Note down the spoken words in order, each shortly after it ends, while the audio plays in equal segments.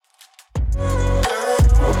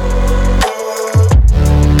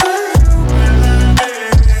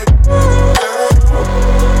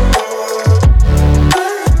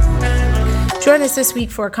us this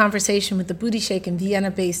week for a conversation with the booty shaking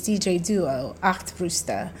Vienna-based DJ duo, Acht,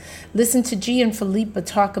 Brüste. Listen to G and Philippa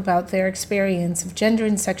talk about their experience of gender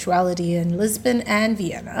and sexuality in Lisbon and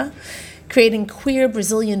Vienna, creating queer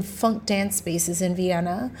Brazilian funk dance spaces in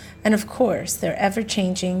Vienna, and of course, their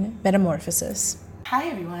ever-changing metamorphosis. Hi,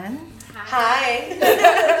 everyone.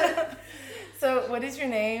 Hi. So, what is your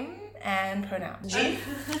name and pronoun? G.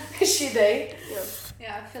 She, they.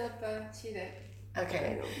 Yeah, Philippa, she, they.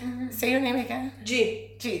 Okay. Mm-hmm. Say your name again.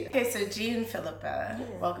 G. Okay, so G and Philippa,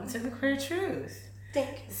 welcome to The Queer Truth. Thank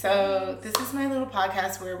you. So this is my little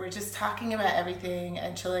podcast where we're just talking about everything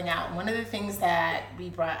and chilling out. And one of the things that we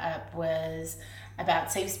brought up was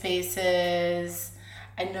about safe spaces.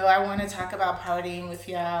 I know I want to talk about partying with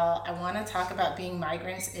y'all. I want to talk about being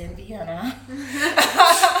migrants in Vienna.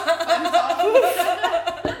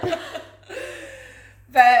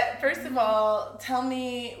 But first of all, tell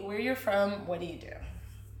me where you're from. What do you do?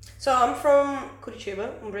 So I'm from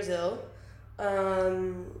Curitiba, in Brazil.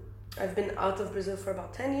 I've been out of Brazil for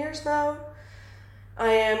about 10 years now. I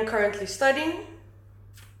am currently studying.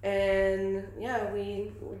 And yeah,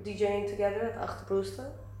 we're DJing together at Acht,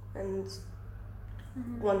 Brüste. And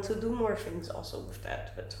want to do more things also with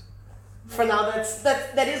that. But for now,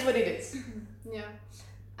 that is what it is. Yeah.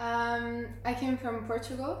 I came from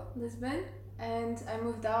Portugal, Lisbon. And I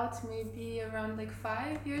moved out maybe around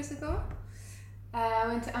 5 years ago. I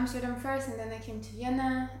went to Amsterdam first and then I came to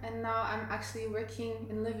Vienna and now I'm actually working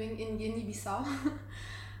and living in Guinea-Bissau.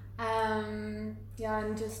 I'm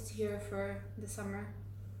just here for the summer.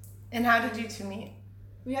 And how did you two meet?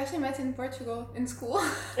 We actually met in Portugal in school.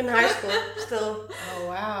 In high school, still. Oh,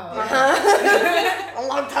 wow. A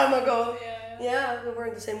long time ago. Yeah, we were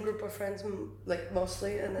in the same group of friends,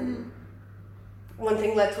 mostly, and then one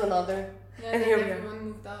thing led to another. Yeah, and here we are. Everyone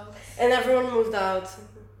moved out. And everyone moved out.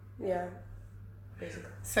 Yeah, basically.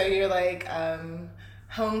 So you're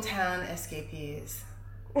hometown escapees.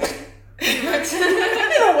 In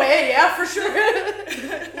a way, yeah, for sure.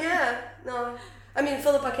 Yeah, no. I mean,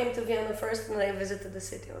 Philippa came to Vienna first and I visited the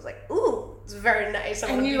city. I was like, ooh, it's very nice.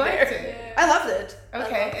 And you liked it? Yeah. I loved it.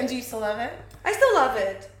 Okay, and do you still love it? I still love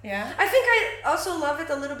it. Yeah? I think I also love it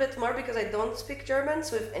a little bit more because I don't speak German.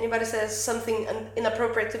 So if anybody says something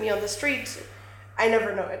inappropriate to me on the street, I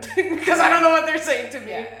never know it because I don't know what they're saying to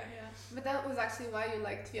me. Yeah. But that was actually why you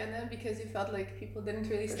liked Vienna, because you felt like people didn't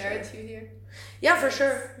really stare at you here. Yeah, for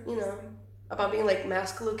sure. About being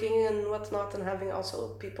mask looking and whatnot, and having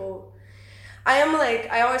also people. I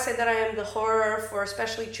always say that I am the horror for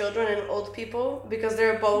especially children and old people, because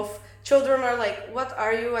they're both, children are what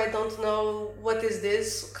are you? I don't know. What is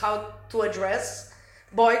this? How to address?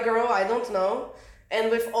 Boy, girl, I don't know.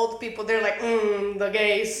 And with old people, they're the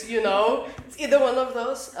gays, It's either one of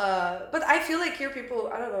those. But I feel like here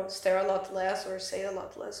people, I don't know, stare a lot less or say a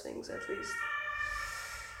lot less things, at least.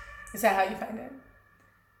 Is that how you find it?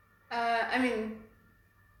 I mean,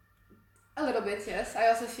 a little bit, yes. I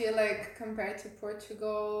also feel like compared to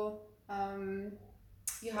Portugal,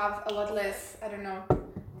 you have a lot less, I don't know,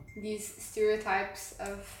 these stereotypes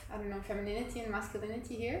of, I don't know, femininity and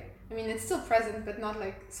masculinity here. I mean, it's still present, but not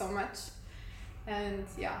so much. And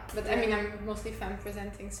yeah, but I mean, I'm mostly femme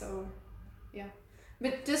presenting, so yeah.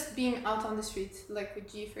 But just being out on the street,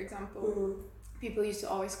 with G, for example, people used to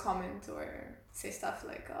always comment or say stuff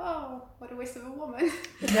like, oh, what a waste of a woman.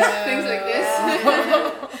 Things like this.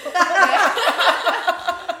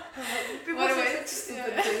 People say such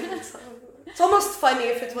stupid things. It's almost funny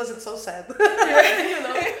if it wasn't so sad.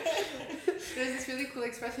 There's this really cool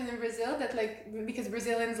expression in Brazil that because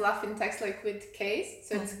Brazilians laugh in text with K's,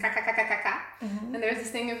 so it's kakakakaka. And there's this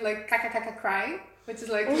thing of kakakaka crying, which is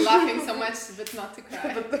laughing so much but not to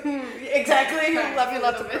cry. Exactly, laughing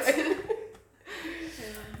not to cry.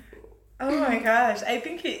 Oh my gosh, I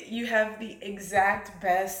think you have the exact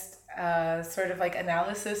best sort of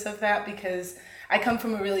analysis of that, because I come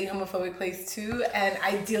from a really homophobic place too, and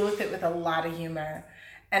I deal with it with a lot of humor.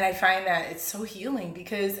 And I find that it's so healing,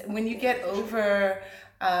 because when you get over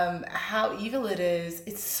how evil it is,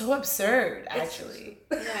 it's so absurd, actually.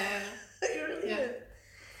 It really is.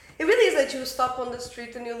 It really is that you stop on the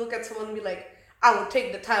street and you look at someone and be like, I would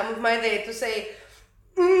take the time of my day to say,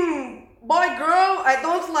 boy, girl, I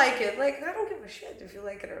don't like it. I don't give a shit if you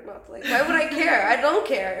like it or not. Why would I care? I don't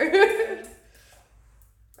care.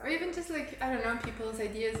 Or even just I don't know, people's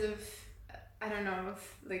ideas of, I don't know, of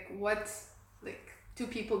what, two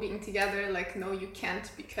people being together, no, you can't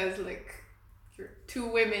because you're two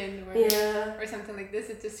women or something like this.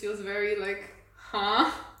 It just feels very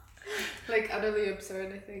utterly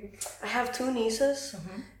absurd, I think. I have two nieces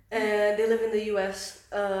and they live in the US.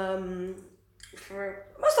 for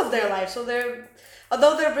most of their life. So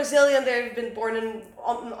although they're Brazilian, they've been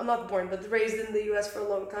but raised in the US for a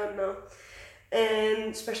long time now.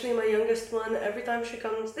 And especially my youngest one, every time she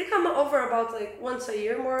comes, they come over about like once a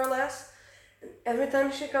year, more or less. Every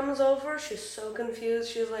time she comes over, she's so confused.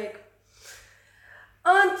 She's like,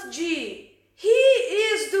 Aunt G, he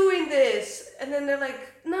is doing this. And then they're like,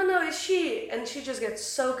 no, it's she. And she just gets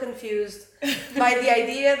so confused by the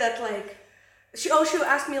idea that like, she'll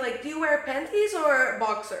ask me like, do you wear panties or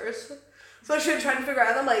boxers? So she'll try to figure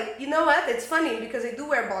out. I'm like, you know what? It's funny because I do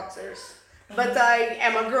wear boxers. But I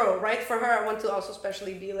am a girl, right? For her, I want to also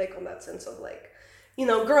especially be like on that sense of like,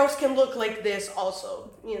 girls can look like this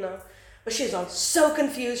also, But she's all so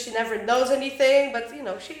confused. She never knows anything. But,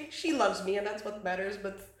 she loves me and that's what matters.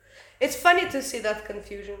 But it's funny to see that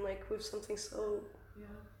confusion like with something so...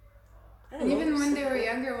 Yeah. And even when they were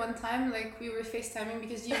younger, one time, like we were FaceTiming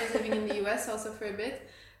because she was living in the US also for a bit.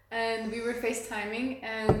 And we were FaceTiming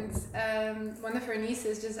and one of her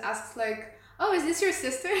nieces just asks like, oh, is this your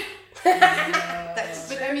sister? But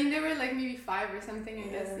I mean, they were like maybe 5 or something, I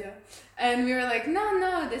guess, yeah. And we were like,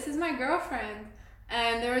 no, this is my girlfriend.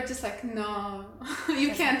 And they were just like, no,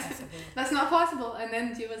 you can't. That's not possible. And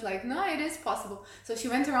then she was like, no, it is possible. So she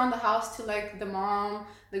went around the house to like the mom,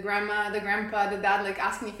 the grandma, the grandpa, the dad, like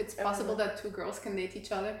asking if it's possible that 2 girls can date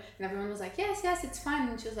each other. And everyone was like, yes, it's fine.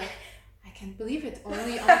 And she was like, I can't believe it.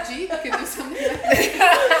 Only Aunt G can do something like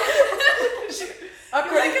that.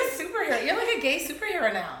 You're like a superhero. You're like a gay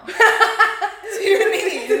superhero now. So you're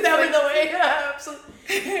meaning. That was the way. Yeah, absolutely.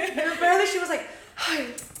 And apparently she was like, hi,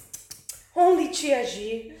 only Tia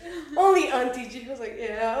G, only Auntie G. I was like,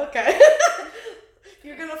 yeah, okay.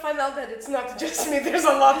 You're gonna find out that it's not just me. There's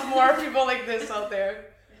a lot more people like this out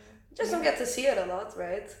there. Just don't get to see it a lot,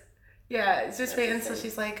 right? Yeah, it's just wait until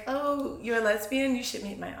she's like, oh, you're a lesbian? You should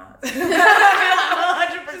meet my aunt. 100%.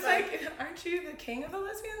 It's like, aren't you the king of the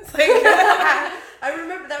lesbians? Like, I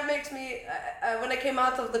remember that makes me, when I came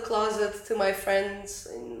out of the closet to my friends,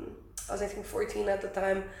 I was I think 14 at the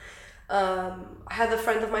time, I had a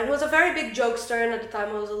friend of mine who was a very big jokester, and at the time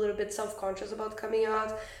I was a little bit self-conscious about coming out,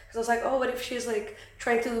 because I was like, oh, what if she's like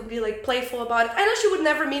trying to be like playful about it? I know she would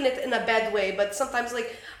never mean it in a bad way, but sometimes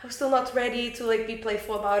like I was still not ready to like be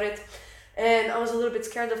playful about it, and I was a little bit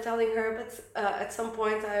scared of telling her. But at some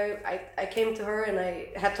point I came to her and I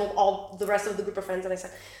had told all the rest of the group of friends, and I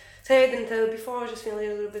said, I didn't tell you before, I was just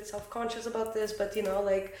feeling a little bit self-conscious about this, but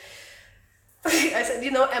like I said,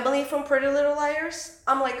 Emily from Pretty Little Liars?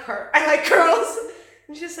 I'm like her. I like girls.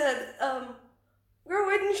 And she said, girl,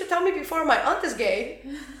 why didn't you tell me before? My aunt is gay.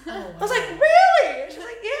 Oh, wow. I was like, really? She's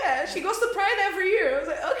like, yeah, she goes to Pride every year. I was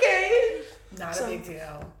like, okay. Not a big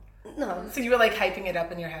deal. No. So you were like hyping it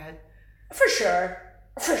up in your head? For sure.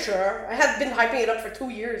 I had been hyping it up for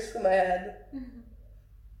 2 years in my head.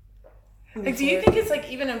 Like, do you think it's like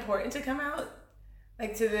even important to come out?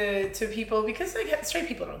 Like to people, because like straight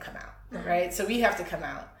people don't come out, right? So we have to come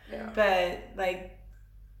out. Yeah. But like,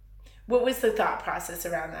 what was the thought process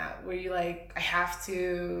around that? Were you like, I have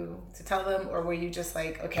to tell them, or were you just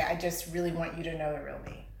like, okay, I just really want you to know the real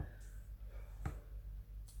me?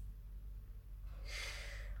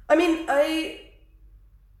 I mean, I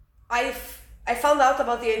found out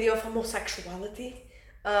about the idea of homosexuality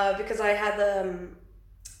because I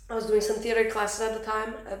was doing some theater classes at the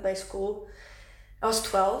time at my school. I was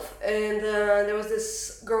 12, and there was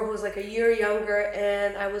this girl who was like a year younger,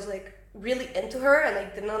 and I was like really into her, and I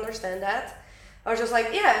didn't understand that. I was just like,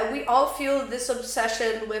 yeah, we all feel this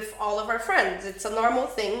obsession with all of our friends. It's a normal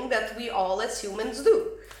thing that we all as humans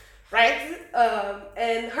do, right?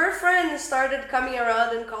 And her friends started coming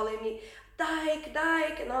around and calling me Dyke,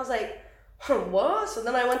 and I was like, what? So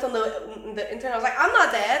then I went on the internet. I was like, I'm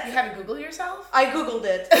not that. You had to Google yourself? I Googled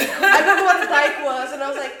it. I Googled what Dyke was, and I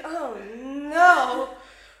was like, oh no.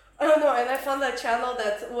 I don't know. And I found a channel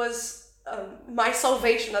that was my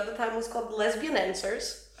salvation at the time, was called Lesbian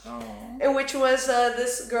Answers. Oh. In which was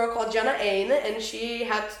this girl called Jenna Ain, and she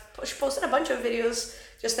posted a bunch of videos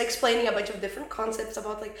just explaining a bunch of different concepts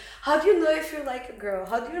about like, how do you know if you're like a girl?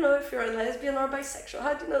 How do you know if you're a lesbian or bisexual?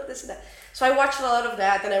 How do you know this and that? So I watched a lot of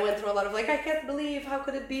that, and I went through a lot of like, I can't believe, how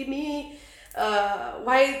could it be me?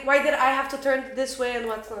 Why did I have to turn this way, and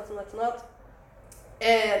what's not?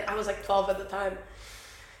 And I was like 12 at the time.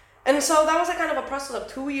 And so that was like kind of a process of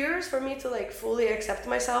 2 years for me to like fully accept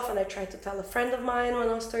myself. And I tried to tell a friend of mine when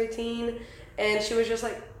I was 13, and she was just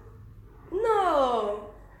like,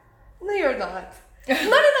 no, you're not. Not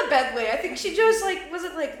in a bad way. I think she just like, was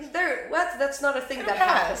it like, there, what? That's not a thing that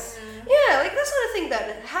happens. Yeah, like that's not a thing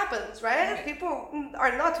that happens, right? People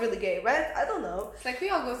are not really gay, right? I don't know. It's like we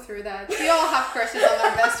all go through that. We all have crushes on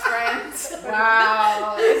our best friends.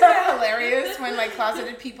 Wow. Isn't that hilarious when like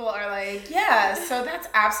closeted people are like, yeah, so that's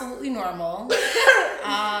absolutely normal.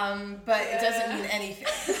 But it doesn't mean anything.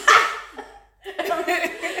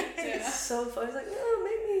 It's so funny. It's like, oh,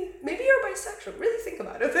 maybe you're bisexual. Really think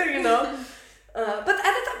about it, you know? But at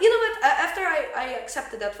the time, you know what, after I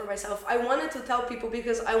accepted that for myself, I wanted to tell people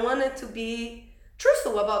because I wanted to be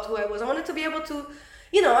truthful about who I was. I wanted to be able to,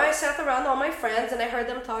 you know, I sat around all my friends and I heard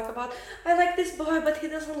them talk about, I like this boy, but he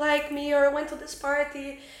doesn't like me, or I went to this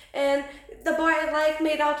party and the boy I like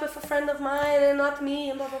made out with a friend of mine and not me,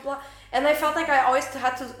 and blah, blah, blah. And I felt like I always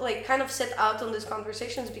had to like kind of sit out on these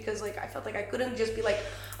conversations because like I felt like I couldn't just be like,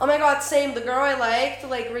 oh my god, same, the girl I liked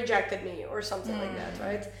like rejected me or something like that,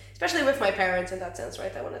 right? Especially with my parents in that sense,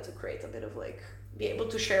 right? I wanted to create a bit of like, be able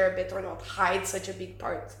to share a bit or not hide such a big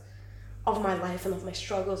part of my life and of my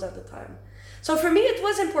struggles at the time. So for me, it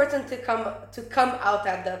was important to come out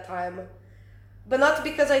at that time, but not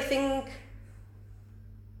because I think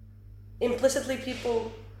implicitly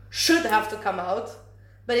people should have to come out,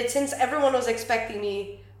 but it's since everyone was expecting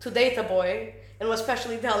me to date a boy and was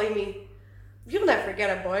especially telling me, you'll never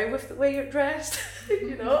get a boy with the way you're dressed.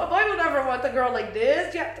 You know, a boy will never want a girl like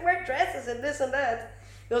this. You have to wear dresses and this and that.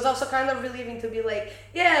 It was also kind of relieving to be like,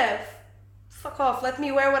 yeah, fuck off. Let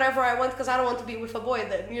me wear whatever I want because I don't want to be with a boy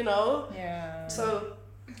then, you know? Yeah. So,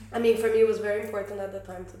 I mean, for me, it was very important at the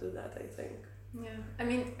time to do that, I think. Yeah. I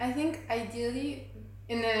mean, I think ideally,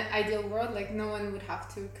 in an ideal world, like no one would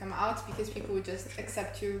have to come out because people would just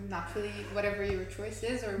accept you naturally, whatever your choice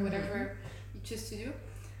is or whatever you choose to do.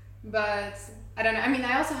 But I don't know. I mean,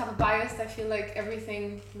 I also have a bias. I feel like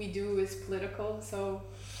everything we do is political. So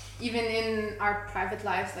even in our private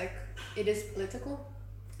lives, like it is political.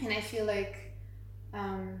 And I feel like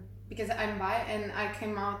because I'm bi and I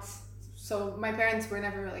came out, so my parents were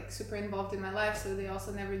never like super involved in my life. So they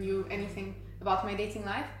also never knew anything about my dating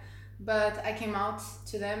life. But I came out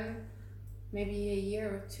to them maybe a year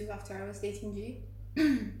or two after I was dating G.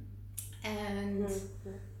 And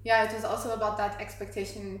yeah, it was also about that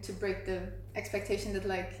expectation, to break the expectation that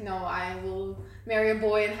like, no, I will marry a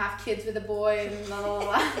boy and have kids with a boy and blah, blah,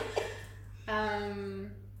 blah.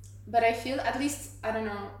 But I feel, at least, I don't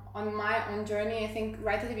know, on my own journey, I think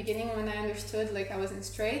right at the beginning when I understood like I wasn't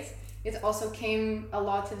straight, it also came a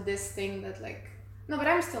lot of this thing that like, no, but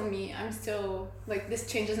I'm still me. I'm still, like, this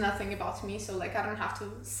changes nothing about me. So like, I don't have to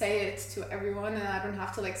say it to everyone and I don't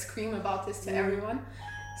have to like scream about this to everyone.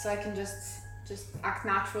 So I can just act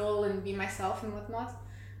natural and be myself and whatnot.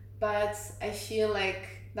 But I feel like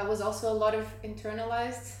that was also a lot of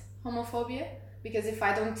internalized homophobia, because if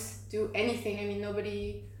I don't do anything, I mean,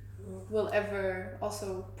 nobody will ever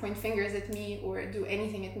also point fingers at me or do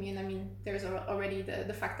anything at me. And I mean, there's already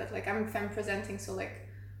the fact that like I'm femme presenting, so like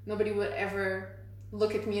nobody would ever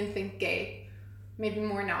look at me and think gay. Maybe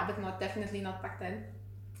more now, but definitely not back then.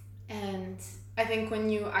 And I think when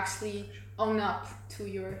you actually own up to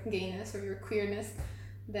your gayness or your queerness,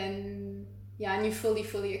 then yeah, and you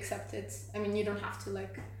fully accept it. I mean, you don't have to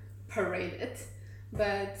like parade it,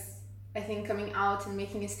 but I think coming out and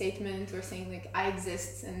making a statement or saying like I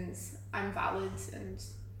exist and I'm valid and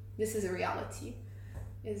this is a reality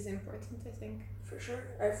is important, I think. For sure.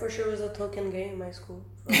 I for sure was a token gay in my school.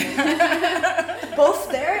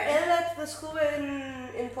 Both there and at the school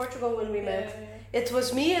in Portugal when we met. Yeah. It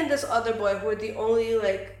was me and this other boy who were the only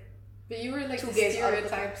like. But you were like the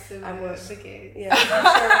stereotypes of the gay. Yeah,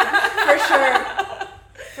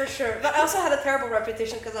 for sure. But I also had a terrible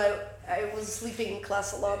reputation because I was sleeping in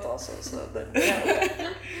class a lot also. So then,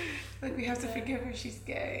 yeah. Like, we have to forgive her, she's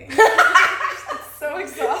gay. It's so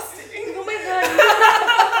exhausting. Oh my god.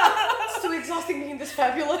 It's too exhausting being this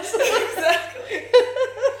fabulous. Exactly.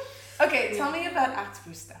 Okay, tell me about Acht,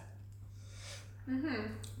 Brüste.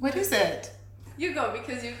 What is it? You go,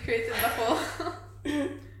 because you created the whole...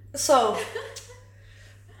 So,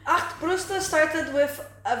 Acht, Brüste started with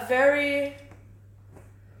a very...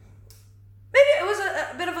 Maybe it was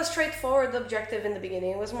a bit of a straightforward objective in the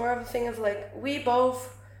beginning. It was more of a thing of like, we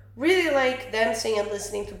both really like dancing and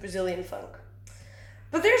listening to Brazilian funk.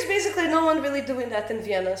 But there's basically no one really doing that in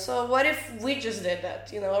Vienna. So what if we just did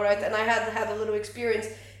that, you know, right? And I had a little experience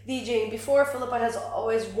DJing before. Philippa has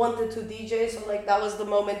always wanted to DJ. So like that was the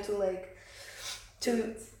moment to like,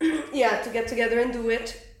 to get together and do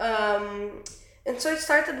it. And so it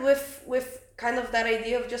started with kind of that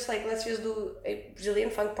idea of just like, let's just do a Brazilian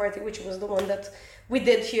funk party, which was the one that we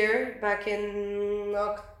did here back in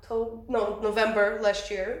November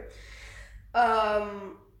last year.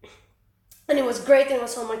 And it was great and it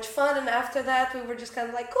was so much fun. And after that, we were just kind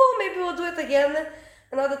of like, cool, maybe we'll do it again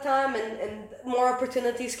another time. And more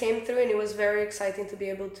opportunities came through, and it was very exciting to be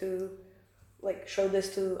able to like show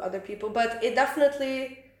this to other people. But it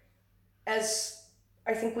definitely, as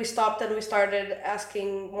I think we stopped and we started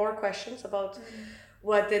asking more questions about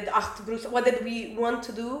what did Acht Brüste, what did we want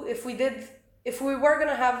to do, if we were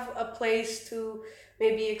gonna have a place to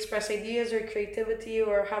maybe express ideas or creativity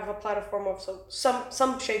or have a platform of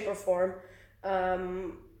some shape or form.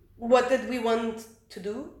 What did we want to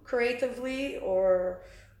do creatively or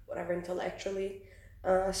whatever intellectually?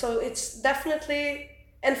 So it's definitely,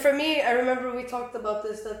 and for me, I remember we talked about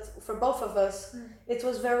this, that for both of us, it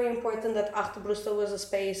was very important that Acht Brüste was a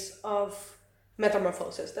space of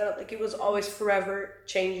metamorphosis, that like it was always forever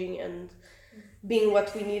changing and being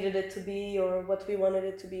what we needed it to be or what we wanted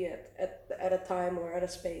it to be at a time or at a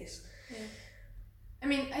space. Yeah. I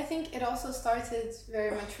mean, I think it also started very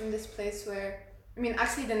much from this place where, I mean,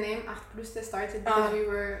 actually the name Acht Brüste started because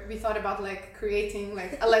we thought about like creating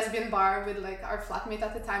like a lesbian bar with like our flatmate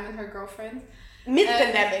at the time and her girlfriend.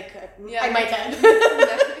 Mid-pandemic, yeah, I might add.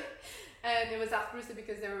 And it was Acht Brüste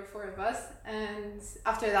because there were 4 of us, and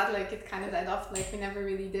after that, like, it kind of died off, like, we never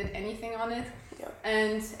really did anything on it. Yeah.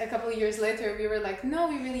 And a couple of years later, we were like, no,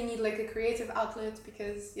 we really need, like, a creative outlet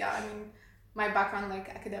because, yeah, I mean, my background, like,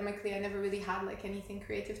 academically, I never really had, like, anything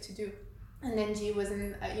creative to do. And then G was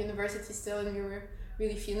at university still, and we were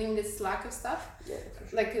really feeling this lack of stuff,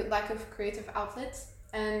 like, a lack of creative outlets.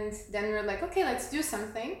 And then we were like, okay, let's do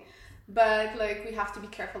something. But, like, we have to be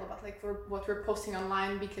careful about, like, what we're posting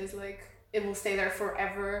online because, like, it will stay there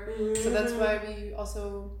forever. So that's why we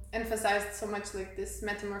also emphasized so much, like, this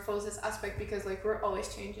metamorphosis aspect because, like, we're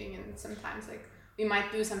always changing and sometimes, like, we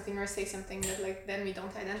might do something or say something that, like, then we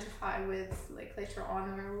don't identify with, like, later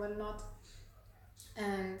on or whatnot.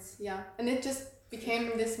 And, yeah. And it just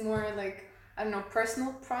became this more, like, I don't know,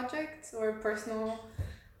 personal project or personal,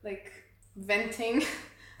 like, venting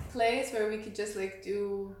place where we could just, like,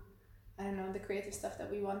 do... I don't know, the creative stuff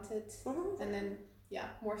that we wanted, and then, yeah,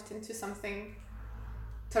 morphed into something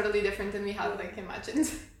totally different than we had, like, imagined.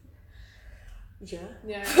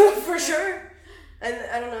 Yeah. For sure. And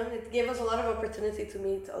I don't know, it gave us a lot of opportunity to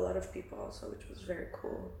meet a lot of people also, which was very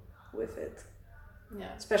cool with it.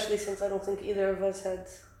 Yeah. Especially since I don't think either of us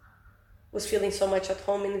was feeling so much at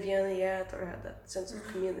home in Vienna yet, or had that sense of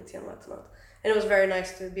community and whatnot. And it was very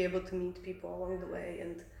nice to be able to meet people along the way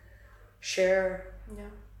and share.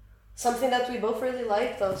 Yeah. Something that we both really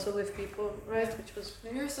liked also with people, right? Which was...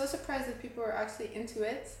 We were so surprised that people were actually into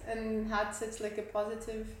it and had such like a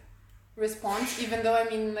positive response, even though, I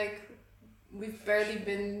mean, like, we've barely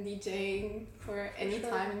been DJing for any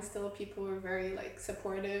time and still people were very like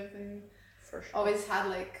supportive and always had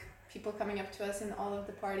like people coming up to us in all of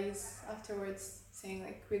the parties afterwards saying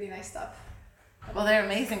like really nice stuff. Well, they're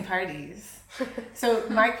amazing parties. So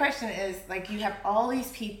my question is, like, you have all these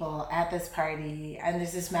people at this party and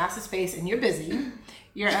there's this massive space and you're busy.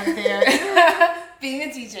 You're up there being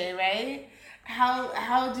a DJ, right?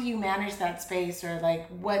 How do you manage that space, or like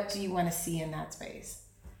what do you want to see in that space?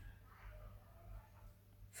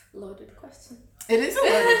 Loaded question. It is a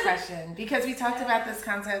loaded question because we talked about this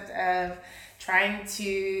concept of trying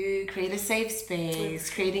to create a safe space,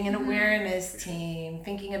 creating an awareness team,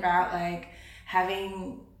 thinking about like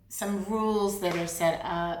having some rules that are set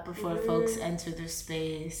up before folks enter the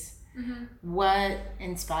space. What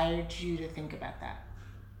inspired you to think about that?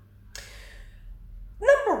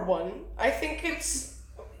 Number one, I think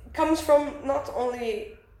comes from not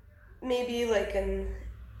only maybe an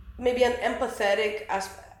empathetic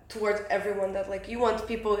aspect towards everyone, that like you want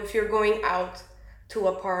people, if you're going out to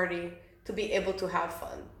a party, to be able to have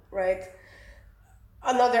fun, right?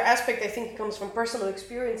 Another aspect I think comes from personal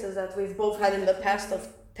experiences that we've both had in the past of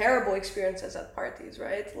terrible experiences at parties,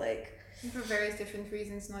 right? Like for various different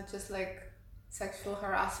reasons, not just like sexual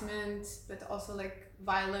harassment, but also like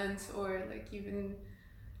violence or like even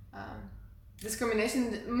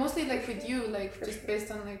discrimination, mostly like with you, like just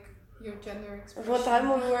based on like your gender expression. One time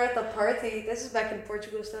when we were at the party, this is back in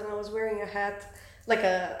Portugal still, and I was wearing a hat, like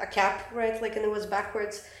a cap, right? Like, and it was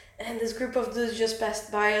backwards. And this group of dudes just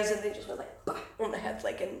passed by us and they just went like bah, on the head,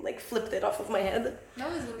 like, and like flipped it off of my head.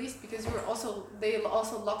 That was the least because they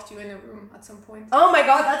also locked you in a room at some point. Oh my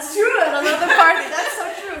god, that's true! At another party, that's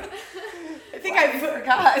so true. I think I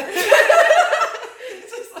forgot.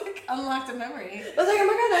 It's just like unlocked a memory. I was like, oh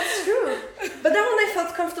my god, that's true. But that one I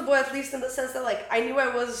felt comfortable, at least in the sense that like I knew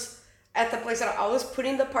I was at the place that I was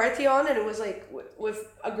putting the party on, and it was like with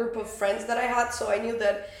a group of friends that I had, so I knew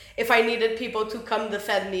that if I needed people to come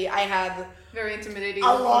defend me, I had very intimidating.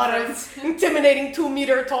 A lot of intimidating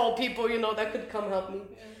 2-meter tall people, that could come help me.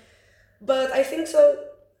 Yeah. But I think so.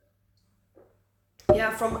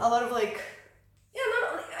 Yeah, from a lot of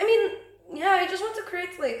I just want to create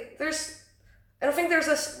I don't think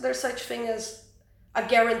there's such thing as a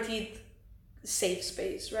guaranteed safe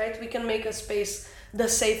space, right? We can make a space the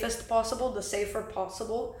safest possible, the safer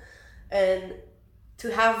possible, and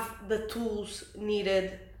to have the tools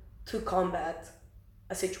needed to combat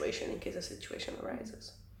a situation in case a situation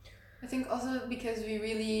arises. I think also because we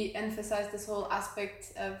really emphasize this whole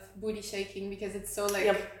aspect of booty shaking because it's so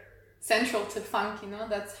central to funk,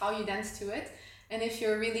 that's how you dance to it. And if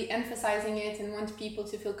you're really emphasizing it and want people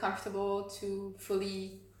to feel comfortable to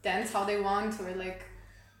fully dance how they want, or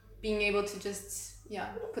being able to just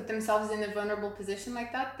put themselves in a vulnerable position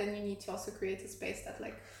like that, then you need to also create a space that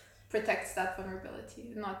protects that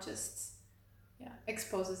vulnerability, not just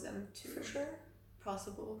exposes them to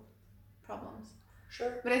possible problems.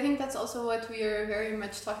 Sure. But I think that's also what we are very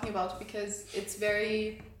much talking about, because it's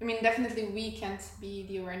definitely we can't be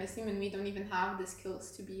the awareness team, and we don't even have the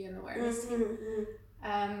skills to be an awareness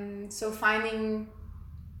team. So finding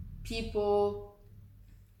people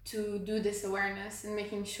to do this awareness and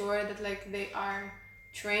making sure that they are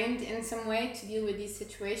trained in some way to deal with these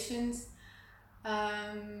situations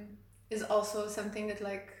is also something that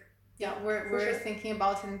we're thinking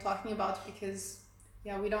about and talking about, because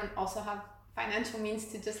we don't also have financial means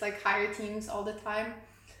to just hire teams all the time,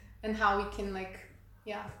 and how we can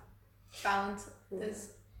balance this.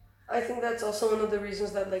 I think that's also one of the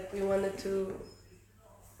reasons that we wanted to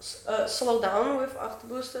slow down with Acht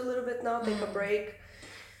Brüste a little bit now, take a break,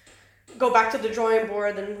 go back to the drawing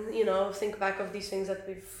board, and think back of these things that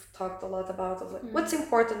we've talked a lot about, of what's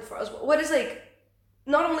important for us, what is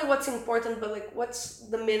not only what's important, but what's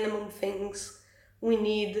the minimum things we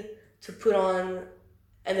need to put on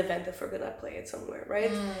an event if we're gonna play it somewhere,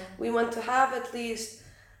 right? We want to have at least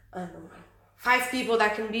 5 people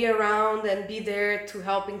that can be around and be there to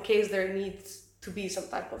help in case there needs to be some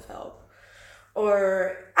type of help.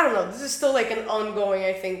 Or I don't know, this is still an ongoing,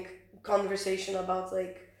 I think, conversation about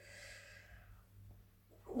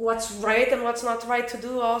what's right and what's not right to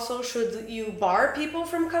do. Also, should you bar people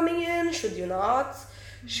from coming in? Should you not?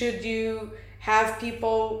 Should you have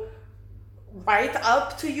people write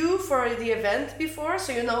up to you for the event before,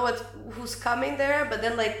 so you know who's coming there, but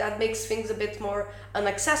then that makes things a bit more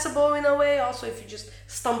inaccessible in a way. Also, if you just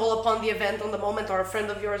stumble upon the event on the moment, or a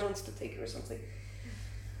friend of yours wants to take you or something.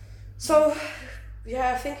 So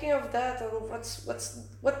thinking of that,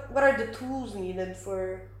 what are the tools needed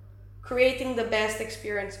for creating the best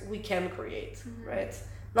experience we can create, right?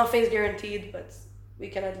 Nothing's guaranteed, but we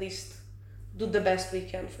can at least do the best we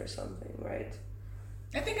can for something, right?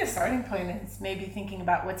 I think a starting point is maybe thinking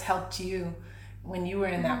about what's helped you when you were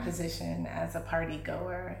in that position as a party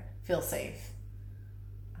goer feel safe.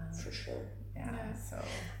 For sure. So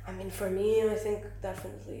for me, I think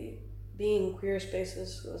definitely being queer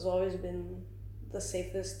spaces has always been the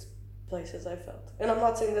safest places I felt. And I'm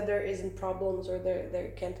not saying that there isn't problems or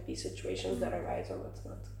there can't be situations that arise or what's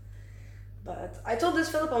not. But I told this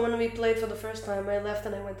Philippa when we played for the first time. I left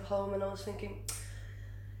and I went home and I was thinking,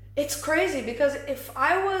 it's crazy, because if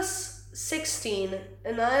I was 16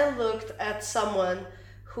 and I looked at someone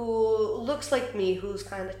who looks like me, who's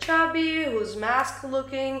kind of chubby, who's masked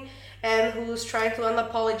looking, and who's trying to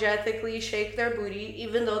unapologetically shake their booty,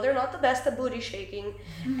 even though they're not the best at booty shaking,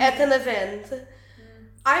 at an event,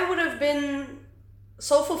 I would have been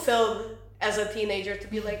so fulfilled as a teenager to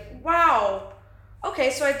be wow,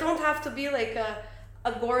 okay, so I don't have to be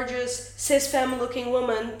a gorgeous cis femme looking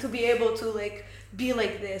woman to be able to be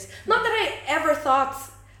like this. Not that I ever thought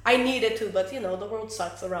I needed to, but the world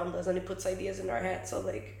sucks around us and it puts ideas in our head. So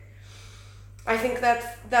I think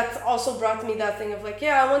that also brought me that thing of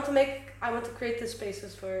I want to create these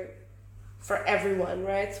spaces for everyone,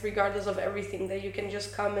 right? Regardless of everything, that you can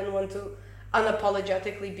just come and want to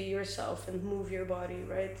unapologetically be yourself and move your body,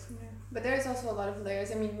 right? Yeah. But there's also a lot of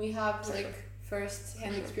layers. We have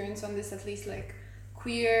first-hand experience on this, at least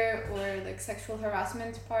queer or sexual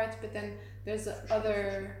harassment part, but then there's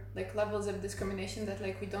other levels of discrimination that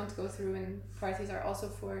we don't go through, and parties are also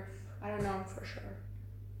for, I don't know, for sure,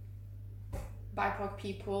 BIPOC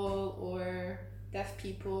people or deaf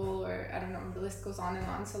people, or I don't know, the list goes on and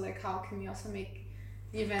on. So how can we also make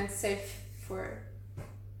the event safe for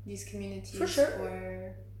these communities, for sure,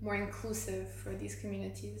 or more inclusive for these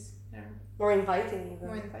communities? More inviting even.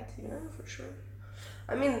 More inviting. Yeah, for sure.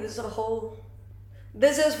 There's a whole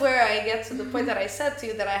this is where I get to the point that I said to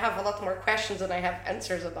you that I have a lot more questions than I have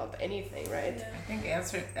answers about anything, right? Yeah.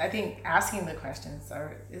 I think asking the questions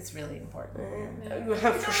is really important. You For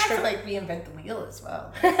don't have sure. to like reinvent the wheel as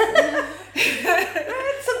well. Right?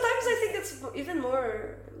 Sometimes I think it's even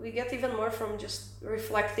more, we get even more from just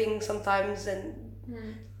reflecting sometimes, and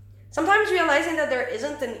sometimes realizing that there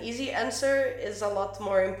isn't an easy answer is a lot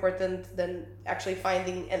more important than actually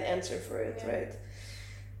finding an answer for it, right?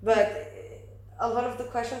 But a lot of the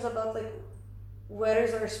questions about like, where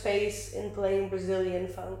is our space in playing Brazilian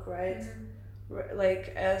funk, right?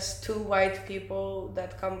 Like as two white people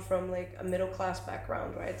that come from like a middle class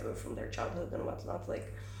background, right? Or from their childhood and whatnot,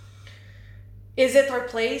 like, is it our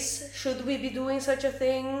place? Should we be doing such a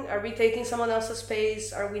thing? Are we taking someone else's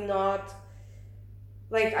space? Are we not?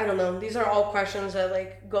 Like, I don't know. These are all questions that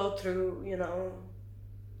like go through,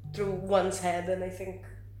 through one's head, and I think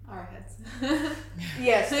Our heads.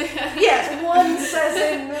 yes, one says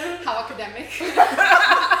in. How academic.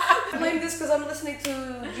 I'm doing this because I'm listening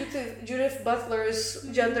to Judith Butler's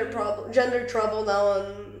Gender Trouble now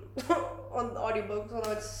on the audiobook, so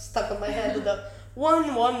now it's stuck on my head. The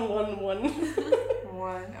 1. One. Oh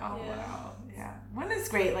wow. Yeah. One is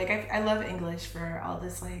great. Like I love English for all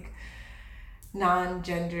this like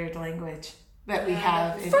non-gendered language that we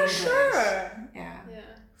have in for English. Sure. Yeah.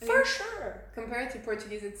 For sure. Compared to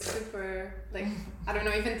Portuguese, it's super, like, I don't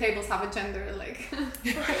know, even tables have a gender, like. La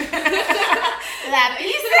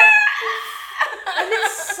pizza! And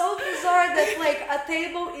it's so bizarre that, like, a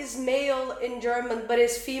table is male in German, but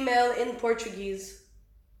is female in Portuguese.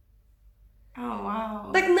 Oh, wow.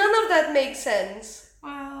 Like, none of that makes sense.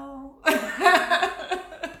 Wow.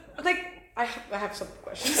 Like, I have some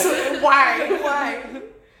questions. Why? Yeah.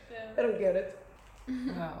 I don't get it.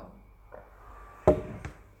 Wow.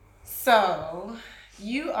 So,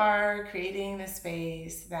 you are creating a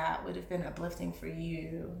space that would have been uplifting for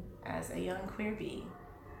you as a young queer bee,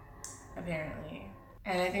 apparently.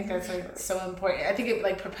 And I think that's like so important. I think it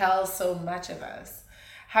like propels so much of us.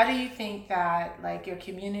 How do you think that like your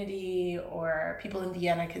community or people in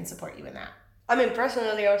Vienna can support you in that? I mean,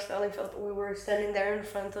 personally, I was telling Philip, we were standing there in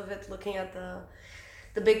front of it, looking at the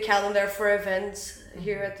big calendar for events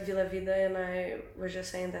here at Vila Vida, and I was just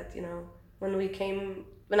saying that, when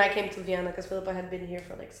I came to Vienna, because Philippa had been here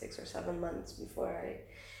for like 6 or 7 months before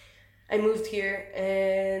I moved here,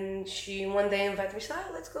 and she one day invited me, she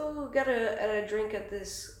said, let's go get a drink at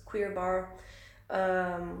this queer bar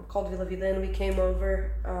called Vila Vida, and we came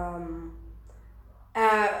over.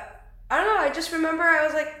 I don't know, I just remember I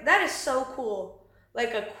was like, that is so cool,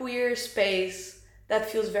 like a queer space that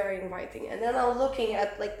feels very inviting. And then I'm looking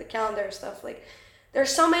at like the calendar stuff, like there's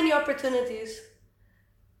so many opportunities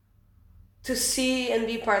to see and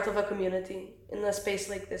be part of a community in a space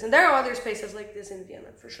like this. And there are other spaces like this in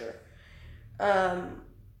Vienna, for sure. And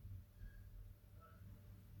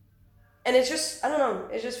it's just, I don't know,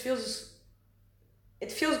 it feels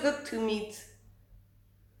good to meet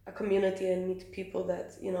a community and meet people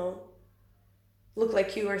that, look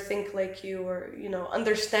like you or think like you or,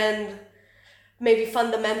 understand maybe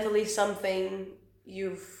fundamentally something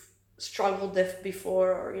you've struggled with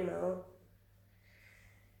before, or,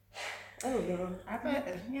 I don't know. I bet,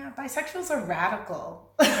 bisexuals are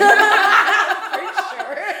radical. For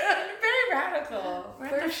sure. Very radical. We're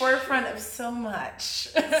at the forefront of so much.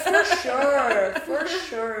 For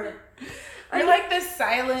sure. We're like the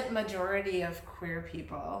silent majority of queer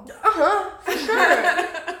people.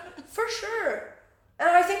 For sure. And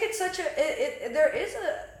I think it's such there is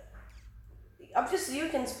obviously you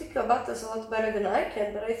can speak about this a lot better than I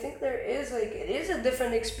can, but I think there is it is a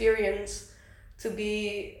different experience to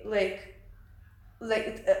be like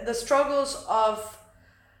the struggles of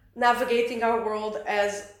navigating our world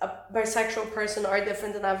as a bisexual person are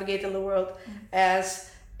different than navigating the world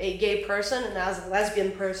as a gay person and as a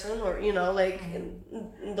lesbian person, or in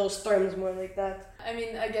those terms, more like that. I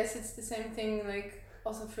mean, I guess it's the same thing, like,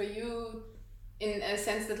 also for you, in a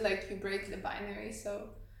sense that, like, you break the binary, so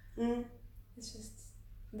it's just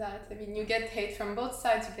that. I mean, you get hate from both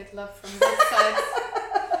sides, you get love from both sides,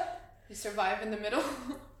 you survive in the middle.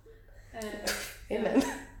 Amen.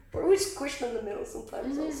 We're always squished in the middle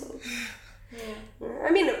sometimes also. Yeah.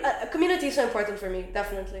 I mean, a community is so important for me,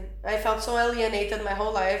 definitely. I felt so alienated my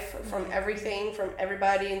whole life from everything, from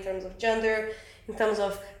everybody, in terms of gender, in terms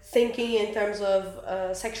of thinking, in terms of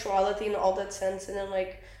sexuality in all that sense. And then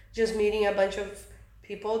like just meeting a bunch of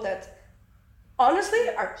people that honestly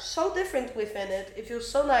are so different within it. It feels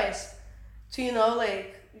so nice to,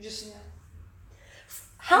 just... Yeah.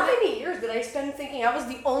 How many years did I spend thinking I was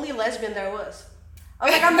the only lesbian there was? I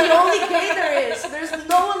was like, I'm the only gay there is. There's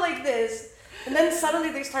no one like this. And then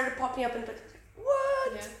suddenly they started popping up and like,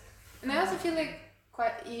 what? Yeah. And I also feel like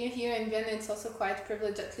here in Vienna it's also quite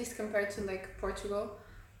privileged, at least compared to like Portugal,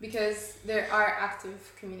 because there are active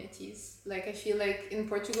communities. Like I feel like in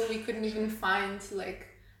Portugal we couldn't even find like,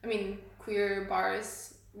 I mean, queer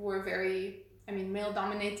bars were very, I mean, male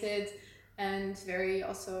dominated, and very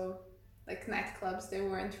also like nightclubs. There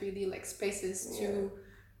weren't really like spaces to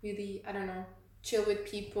really, I don't know, chill with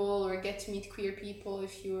people or get to meet queer people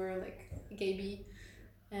if you were like gay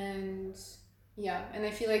bi. And yeah, and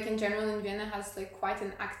I feel like in general in Vienna has like quite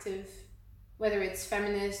an active, whether it's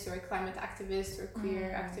feminist or climate activist or queer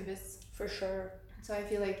activists. For sure. So I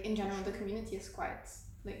feel like in general the community is quite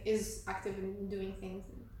like is active in doing things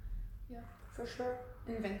and for sure,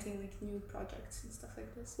 inventing like new projects and stuff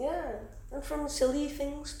like this. Yeah, and from silly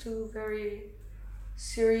things to very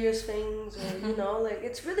serious things, or you know, like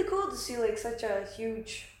it's really cool to see like such a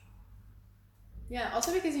huge. Yeah,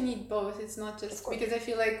 also because you need both. It's not just because I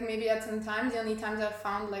feel like maybe at some times the only times I've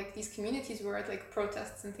found like these communities were at like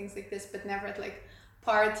protests and things like this, but never at like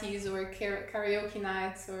parties or karaoke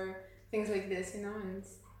nights or things like this, you know. And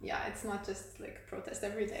yeah, it's not just like protest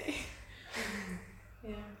every day.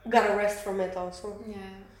 Yeah. Gotta rest from it also. Yeah.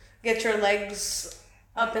 Get your legs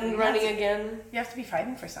up and running again. You have to be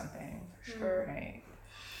fighting for something. Sure. Right.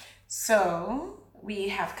 So we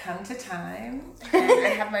have come to time, and I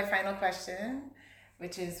have my final question,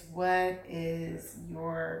 which is, what is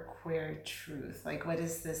your queer truth? Like, what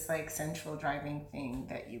is this like central driving thing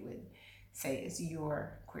that you would say is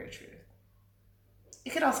your queer truth? It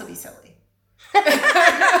could also be silly.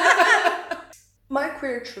 My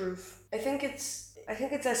queer truth. I think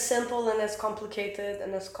it's as simple and as complicated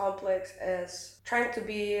and as complex as trying to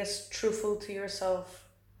be as truthful to yourself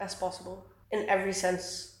as possible in every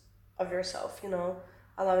sense of yourself, you know,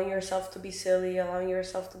 allowing yourself to be silly, allowing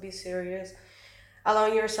yourself to be serious,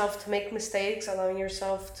 allowing yourself to make mistakes, allowing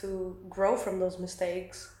yourself to grow from those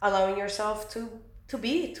mistakes, allowing yourself to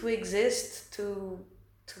exist, to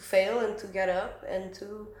fail and to get up and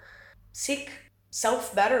to seek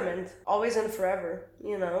self-betterment always and forever,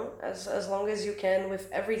 you know, as long as you can,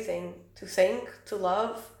 with everything, to think, to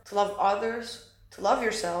love others, to love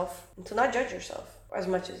yourself, and to not judge yourself as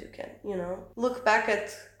much as you can, you know. Look back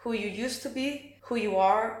at who you used to be, who you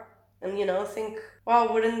are, and, you know, think,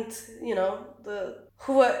 wow, wouldn't, you know,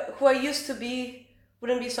 who I used to be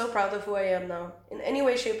wouldn't be so proud of who I am now, in any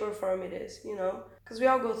way, shape, or form it is, you know, because we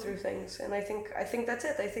all go through things, and I think that's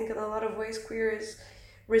it. I think in a lot of ways queer is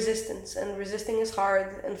resistance, and resisting is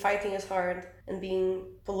hard, and fighting is hard, and being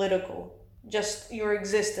political, just your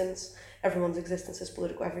existence, everyone's existence is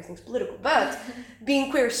political, everything's political, but being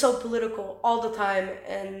queer is so political all the time,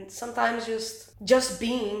 and sometimes just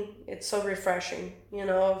being, it's so refreshing, you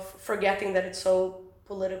know, forgetting that it's so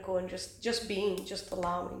political, and just being, just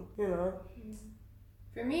allowing, you know.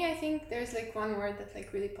 For me, I think there's like one word that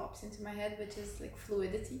like really pops into my head, which is like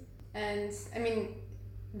fluidity. And I mean,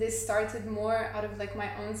 this started more out of like my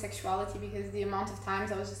own sexuality, because the amount of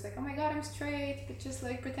times I was just like, oh my god, I'm straight, but just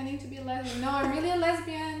like pretending to be a lesbian. No, I'm really a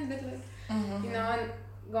lesbian, but like, you know, and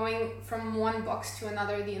going from one box to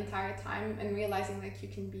another the entire time, and realizing like you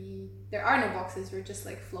can be, there are no boxes, we're just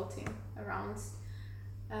like floating around.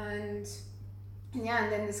 And yeah,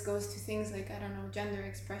 and then this goes to things like, I don't know, gender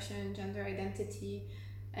expression, gender identity,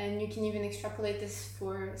 and you can even extrapolate this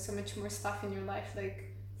for so much more stuff in your life.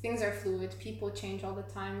 Like, things are fluid, people change all the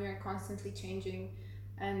time, we are constantly changing,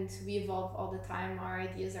 and we evolve all the time, our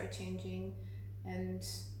ideas are changing, and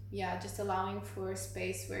yeah, just allowing for a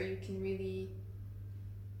space where you can really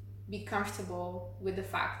be comfortable with the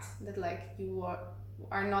fact that like you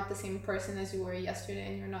are not the same person as you were yesterday,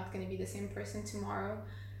 and you're not going to be the same person tomorrow,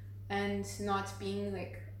 and not being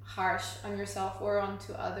like harsh on yourself or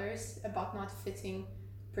onto others about not fitting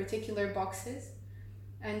particular boxes,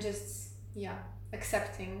 and just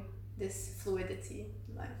accepting this fluidity,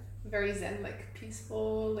 like very zen, like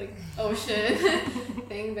peaceful, like ocean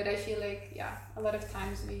thing. But I feel like a lot of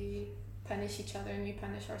times we punish each other and we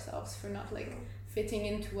punish ourselves for not like fitting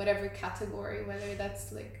into whatever category, whether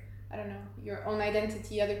that's like, I don't know, your own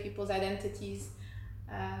identity, other people's identities,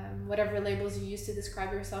 whatever labels you use to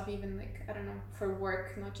describe yourself, even like, I don't know, for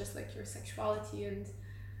work, not just like your sexuality. And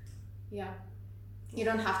you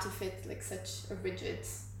don't have to fit like such a rigid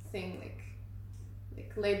thing, like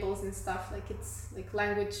labels and stuff. Like, it's like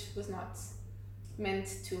language was not meant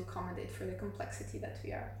to accommodate for the complexity that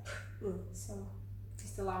we are. So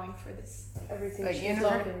just allowing for this, everything.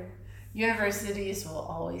 But universities will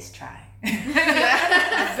always try.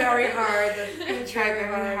 Very hard. Try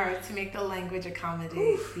very hard to make the language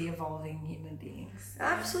accommodate the evolving human beings.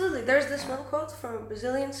 Absolutely. There's this one quote from a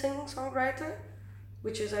Brazilian singer-songwriter,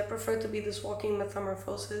 which is, I prefer to be this walking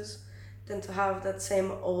metamorphosis than to have that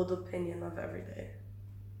same old opinion of every day.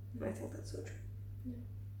 And I think that's so true.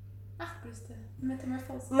 Acht, Brüste.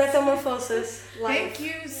 Metamorphosis. Metamorphosis. Thank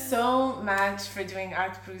you so much for doing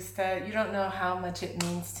Acht, Brüste. You don't know how much it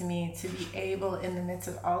means to me to be able, in the midst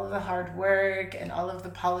of all of the hard work and all of the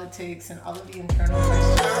politics and all of the internal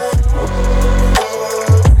questions.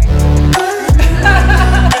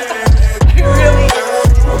 Really.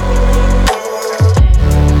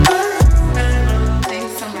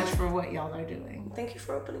 Thanks so much for what y'all are doing. Thank you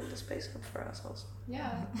for opening the space up for us also.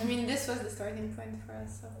 Yeah, I mean, this was the starting point for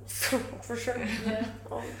us. So. For sure. Yeah.